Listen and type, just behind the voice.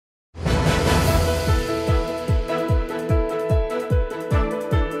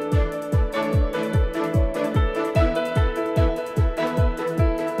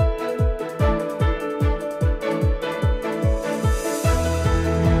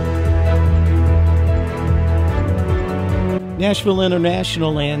Nashville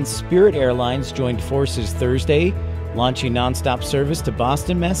International and Spirit Airlines joined forces Thursday, launching nonstop service to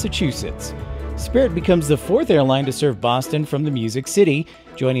Boston, Massachusetts. Spirit becomes the fourth airline to serve Boston from the Music City,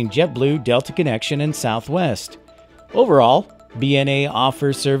 joining JetBlue, Delta Connection, and Southwest. Overall, BNA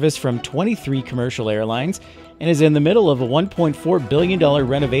offers service from 23 commercial airlines and is in the middle of a $1.4 billion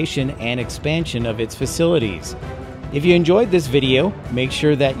renovation and expansion of its facilities. If you enjoyed this video, make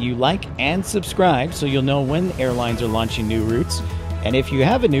sure that you like and subscribe so you'll know when airlines are launching new routes. And if you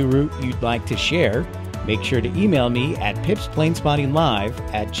have a new route you'd like to share, make sure to email me at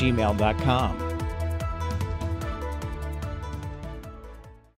pipsplane.spottinglive@gmail.com.